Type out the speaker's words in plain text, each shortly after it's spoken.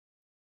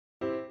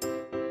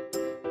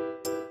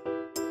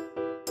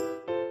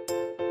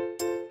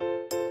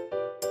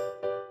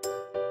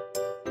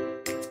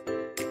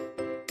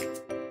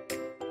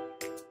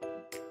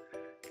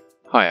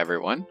Hi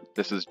everyone,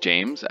 this is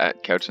James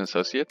at Couch &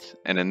 Associates,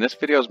 and in this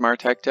video's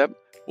MarTech tip,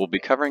 we'll be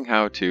covering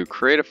how to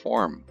create a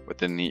form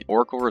within the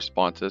Oracle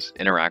Responsys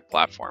Interact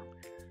platform.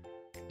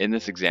 In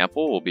this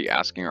example, we'll be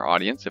asking our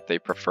audience if they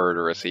prefer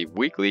to receive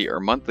weekly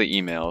or monthly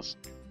emails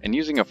and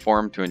using a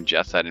form to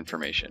ingest that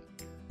information.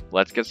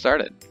 Let's get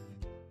started.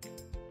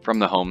 From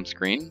the home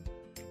screen,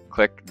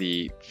 click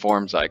the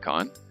Forms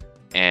icon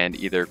and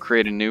either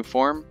create a new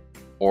form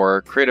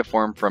or create a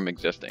form from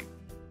existing.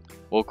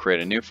 We'll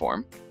create a new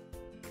form.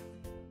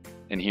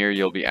 And here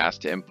you'll be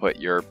asked to input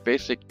your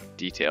basic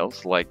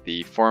details like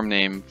the form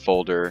name,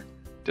 folder,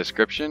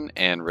 description,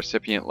 and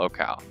recipient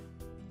locale.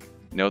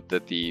 Note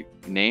that the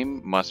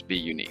name must be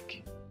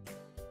unique.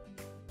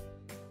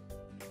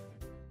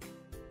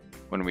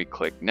 When we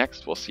click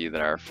Next, we'll see that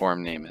our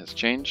form name has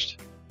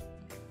changed.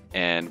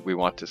 And we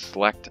want to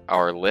select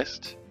our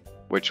list,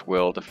 which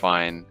will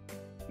define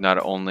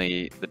not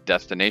only the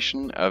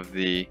destination of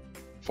the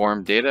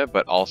form data,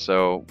 but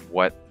also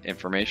what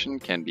information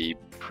can be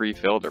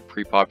pre-filled or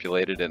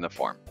pre-populated in the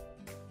form.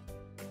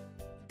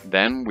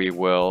 Then we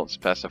will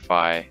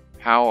specify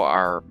how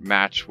our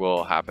match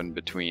will happen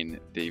between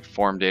the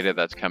form data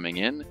that's coming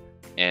in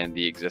and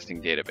the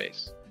existing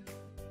database.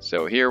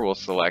 So here we'll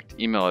select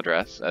email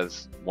address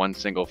as one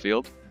single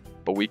field,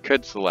 but we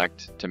could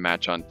select to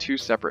match on two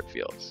separate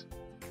fields.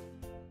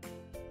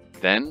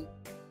 Then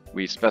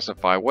we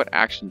specify what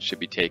actions should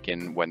be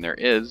taken when there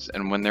is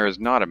and when there is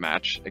not a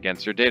match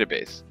against your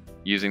database,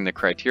 using the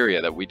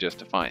criteria that we just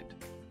defined.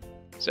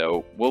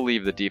 So we'll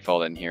leave the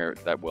default in here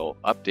that will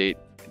update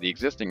the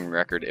existing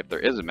record if there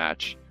is a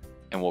match,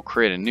 and we'll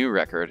create a new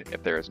record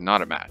if there is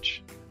not a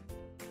match.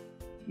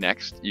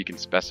 Next, you can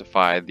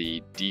specify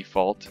the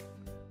default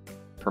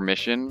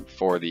permission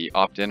for the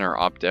opt-in or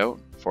opt-out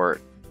for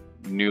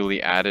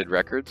newly added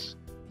records.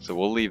 So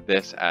we'll leave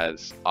this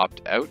as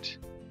opt-out.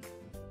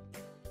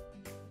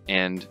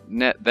 And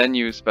then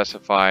you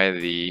specify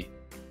the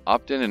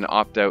opt-in and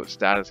opt-out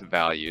status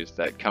values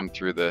that come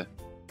through the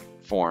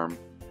form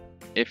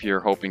if you're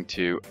hoping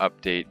to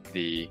update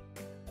the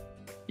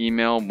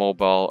email,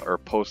 mobile, or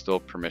postal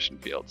permission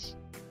fields.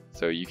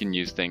 So you can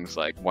use things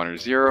like 1 or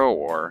 0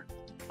 or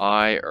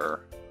I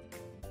or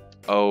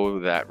O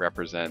that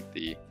represent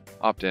the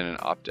opt-in and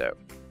opt-out.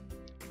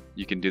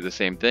 You can do the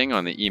same thing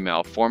on the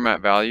email format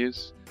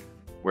values,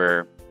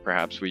 where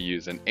perhaps we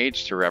use an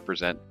H to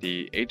represent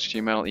the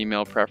HTML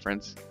email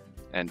preference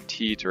and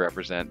T to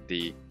represent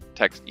the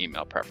text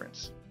email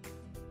preference.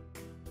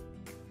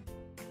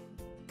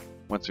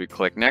 Once we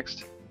click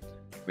Next,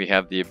 we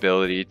have the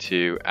ability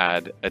to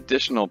add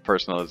additional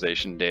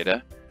personalization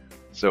data.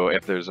 So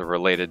if there's a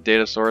related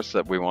data source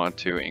that we want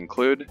to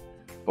include,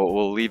 but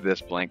we'll leave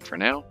this blank for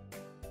now.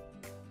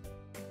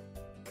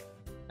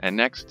 And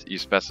next, you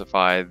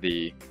specify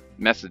the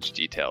message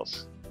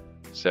details.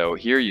 So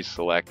here you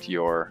select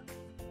your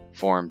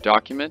form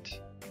document.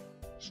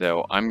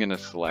 So I'm going to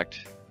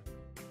select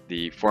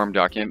the form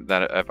document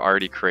that I've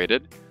already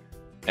created,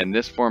 and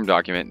this form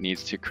document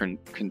needs to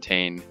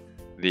contain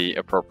the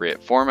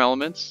appropriate form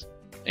elements,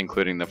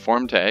 including the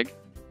form tag,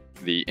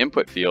 the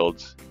input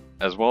fields,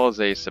 as well as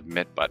a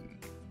submit button.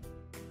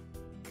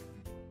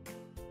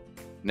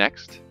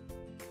 Next,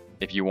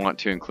 if you want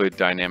to include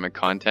dynamic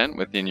content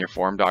within your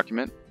form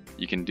document,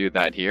 you can do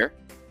that here,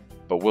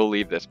 but we'll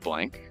leave this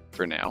blank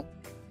for now.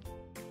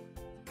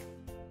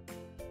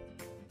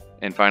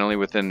 And finally,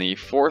 within the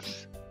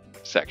fourth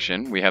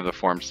section, we have the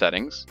form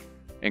settings,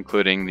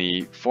 including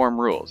the form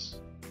rules.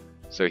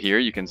 So here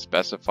you can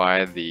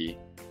specify the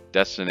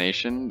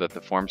destination that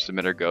the form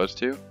submitter goes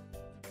to,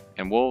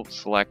 and we'll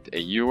select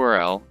a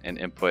URL and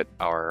input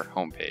our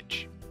home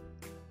page.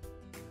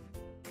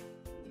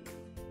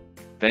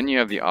 Then you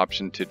have the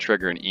option to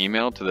trigger an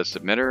email to the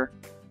submitter,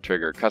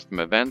 trigger custom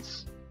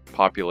events,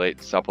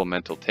 populate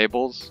supplemental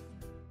tables,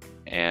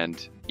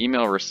 and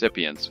email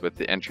recipients with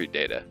the entry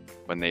data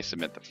when they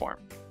submit the form.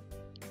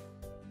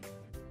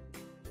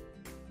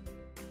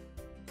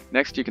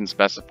 Next, you can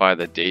specify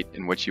the date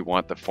in which you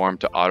want the form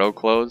to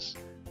auto-close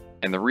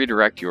and the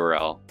redirect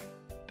URL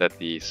that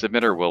the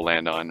submitter will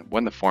land on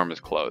when the form is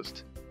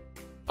closed.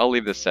 I'll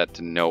leave this set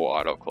to no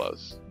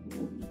auto-close.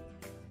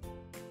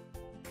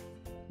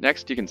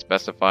 Next, you can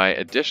specify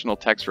additional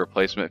text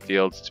replacement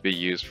fields to be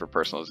used for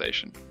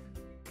personalization.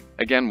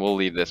 Again, we'll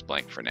leave this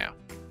blank for now.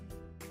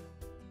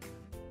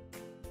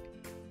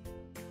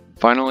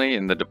 Finally,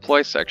 in the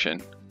deploy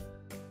section,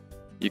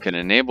 you can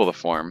enable the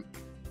form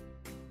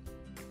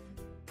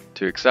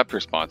to accept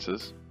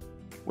responses,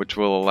 which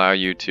will allow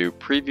you to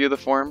preview the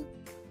form,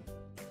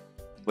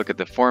 look at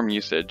the form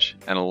usage,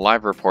 and a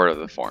live report of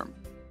the form.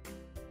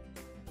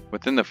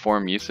 Within the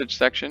form usage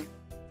section,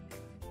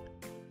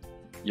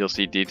 you'll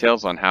see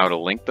details on how to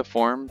link the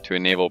form to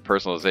enable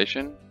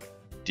personalization,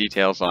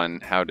 details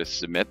on how to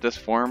submit this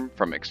form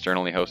from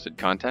externally hosted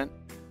content,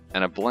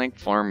 and a blank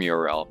form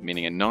URL,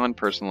 meaning a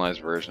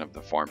non-personalized version of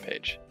the form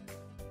page.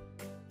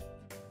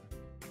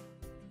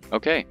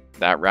 Okay,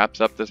 that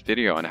wraps up this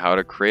video on how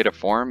to create a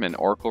form in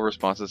Oracle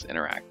Responsys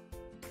Interact.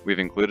 We've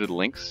included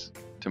links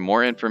to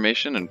more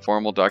information and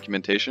formal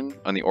documentation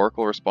on the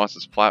Oracle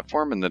Responsys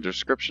platform in the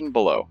description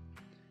below.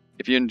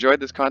 If you enjoyed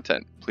this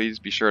content, please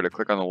be sure to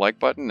click on the like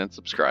button and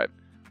subscribe.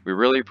 We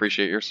really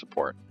appreciate your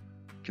support.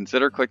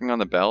 Consider clicking on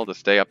the bell to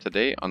stay up to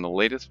date on the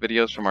latest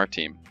videos from our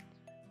team.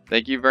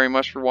 Thank you very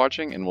much for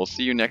watching, and we'll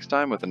see you next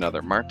time with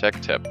another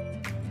MarTech tip.